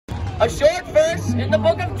A short verse in the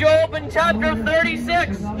book of Job in chapter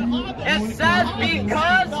 36. It says,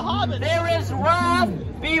 because there is wrath,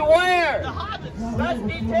 beware, lest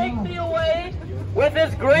he take thee away with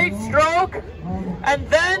his great stroke, and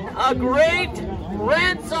then a great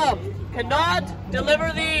ransom cannot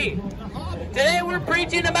deliver thee. Today we're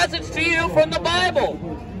preaching a message to you from the Bible.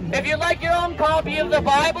 If you'd like your own copy of the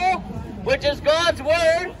Bible, which is God's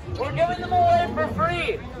Word, we're giving them away for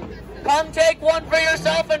free. Come take one for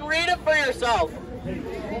yourself and read it for yourself.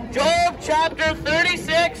 Job chapter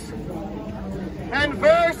 36 and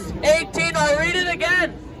verse 18. I'll read it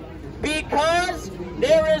again. Because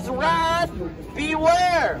there is wrath,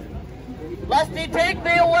 beware, lest he take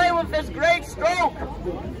thee away with his great stroke,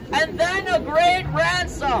 and then a great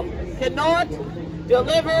ransom cannot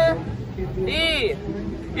deliver thee.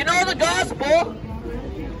 You know, the gospel,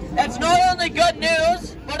 it's not only good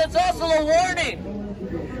news, but it's also a warning.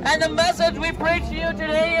 And the message we preach to you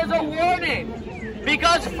today is a warning.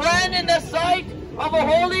 Because, friend, in the sight of a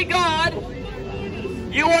holy God,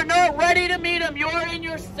 you are not ready to meet him. You are in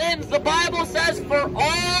your sins. The Bible says, for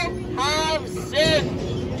all have sinned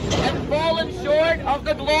and fallen short of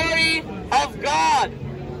the glory of God.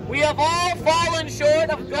 We have all fallen short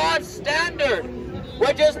of God's standard,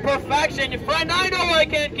 which is perfection. Friend, I know I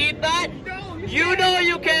can't keep that. You know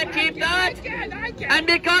you can't keep that. And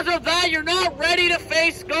because of that, you're not ready to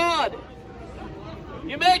face God.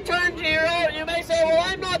 You may turn to your own, you may say, well,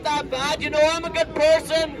 I'm not that bad. You know, I'm a good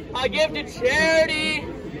person. I give to charity.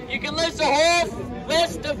 You can list a whole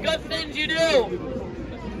list of good things you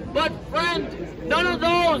do. But friend, none of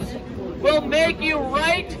those will make you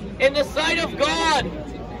right in the sight of God.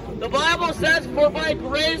 The Bible says, for by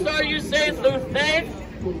grace are you saved through faith,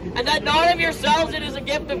 and that not of yourselves, it is a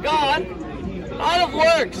gift of God, not of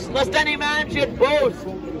works, lest any man should boast.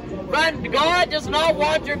 Friend, God does not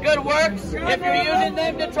want your good works if you're using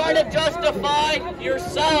them to try to justify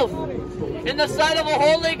yourself. In the sight of a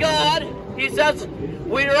holy God, he says,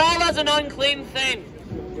 we're all as an unclean thing.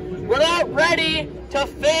 We're not ready to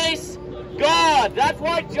face God. That's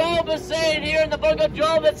what Job is saying here in the book of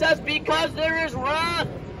Job. It says, because there is wrath,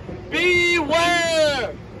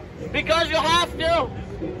 beware. Because you have to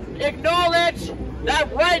acknowledge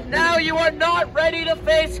that right now you are not ready to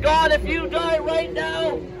face God. If you die right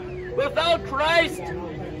now without Christ,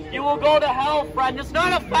 you will go to hell, friend. It's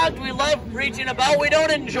not a fact we love preaching about. We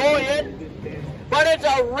don't enjoy it. But it's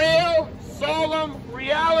a real, solemn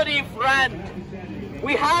reality, friend.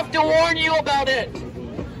 We have to warn you about it.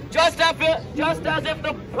 Just as if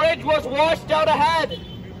the bridge was washed out ahead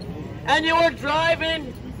and you were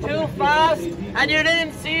driving too fast and you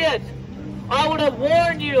didn't see it, I would have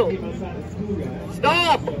warned you.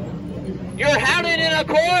 Stop! You're headed in a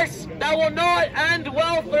course that will not end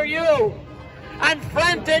well for you. And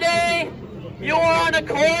friend, today, you are on a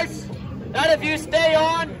course that if you stay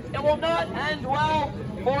on, it will not end well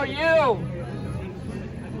for you.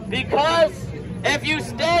 Because if you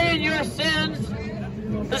stay in your sins,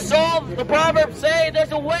 the Proverbs say,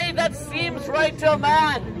 there's a way that seems right to a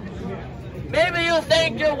man. Maybe you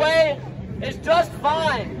think your way is just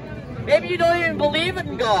fine. Maybe you don't even believe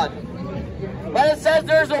in God. But it says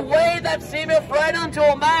there's a way that seemeth right unto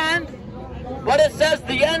a man, but it says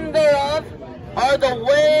the end thereof are the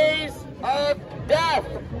ways of death.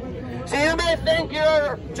 So you may think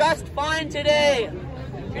you're just fine today.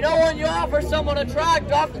 You know, when you offer someone a tract,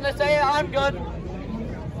 often they say, I'm good.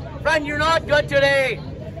 Friend, you're not good today.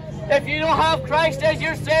 If you don't have Christ as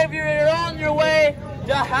your Savior, you're on your way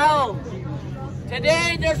to hell.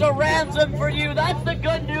 Today, there's a ransom for you. That's the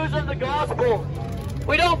good news of the gospel.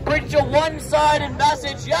 We don't preach a one-sided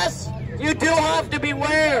message. Yes, you do have to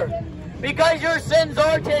beware, because your sins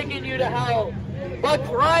are taking you to hell. But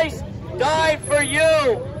Christ died for you.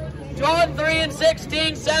 John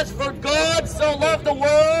 3:16 says, for God so loved the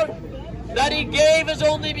world that he gave his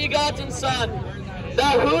only begotten Son,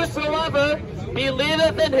 that whosoever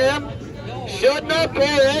believeth in him should not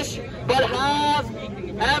perish, but have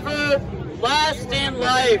everlasting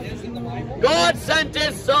life. God sent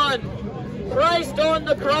his Son. Christ on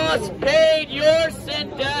the cross paid your sin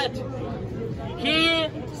debt. He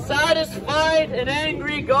satisfied an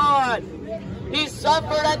angry God. He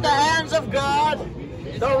suffered at the hands of God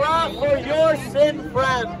the wrath for your sin,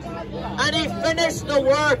 friend. And he finished the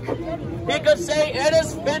work. He could say, it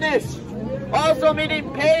is finished. Also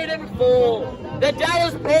meaning paid in full. The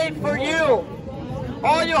debt is paid for you.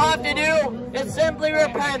 All you have to do is simply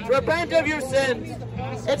repent. Repent of your sins.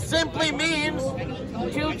 It simply means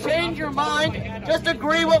to change your mind, just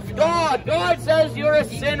agree with God. God says you're a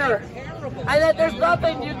sinner and that there's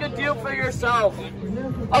nothing you can do for yourself.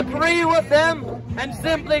 Agree with him and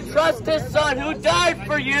simply trust his Son who died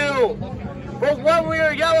for you. For when we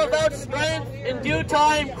are yet without strength, in due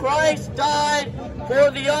time Christ died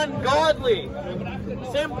for the ungodly.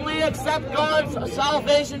 Simply accept God's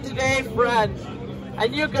salvation today, friend,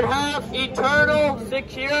 and you can have eternal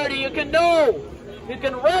security. You can know, you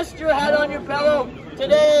can rest your head on your pillow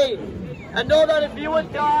today and know that if you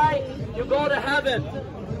would die, you go to heaven.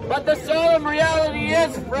 But the solemn reality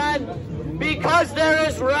is, friend, because there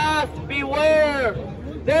is wrath, beware.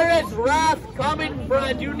 There is wrath coming,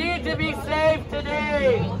 friend. You need to be saved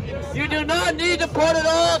today. You do not need to put it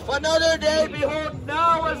off another day. Behold,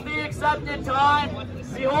 now is the accepted time.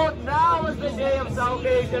 Behold, now is the day of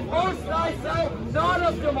salvation. Boast thyself not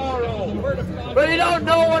of tomorrow, for you don't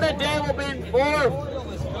know what a day will bring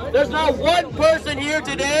forth. There's not one person here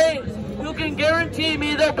today who can guarantee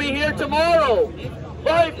me they'll be here tomorrow.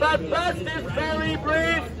 Life at best is very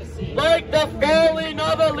brief, like the falling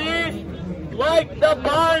of a leaf, like the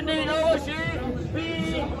binding of a sheep.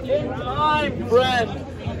 Be in time,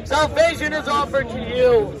 friend. Salvation is offered to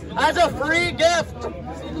you as a free gift.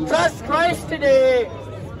 Trust Christ today,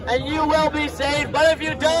 and you will be saved. But if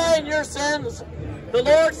you die in your sins, the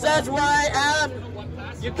Lord says, where I am,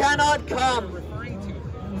 you cannot come.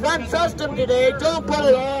 Friend, trust him today. Don't put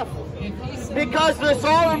it off. Because the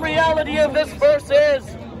solemn reality of this verse is,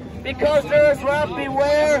 because there is wrath,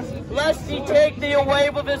 beware, lest he take thee away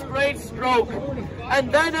with his great stroke,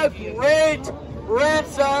 and then a great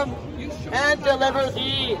ransom, and deliver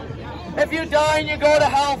thee. If you die and you go to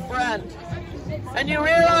hell, friend, and you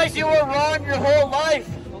realize you were wrong your whole life,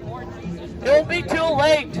 it will be too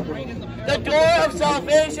late. The door of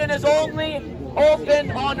salvation is only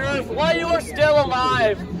open on earth while you are still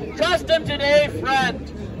alive. Trust him today, friend,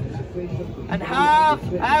 and have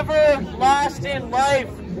everlasting life.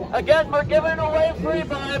 Again, we're giving away free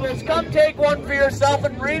Bibles. Come take one for yourself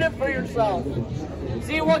and read it for yourself.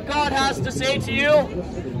 See what God has to say to you.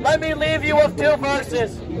 Let me leave you with two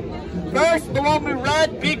verses. First, the one we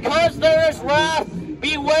read, because there is wrath,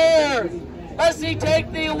 beware, lest he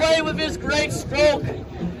take thee away with his great stroke,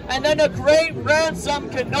 and then a great ransom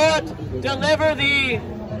cannot deliver thee.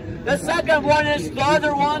 The second one is the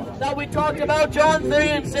other one that we talked about, John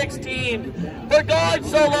 3:16. For God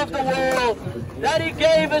so loved the world, that he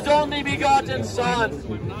gave his only begotten Son,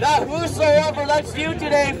 that whosoever, that's you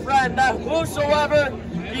today, friend, that whosoever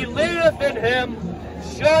believeth in him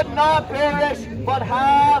should not perish, but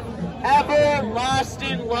have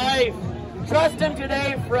everlasting life. Trust him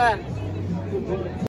today, friend.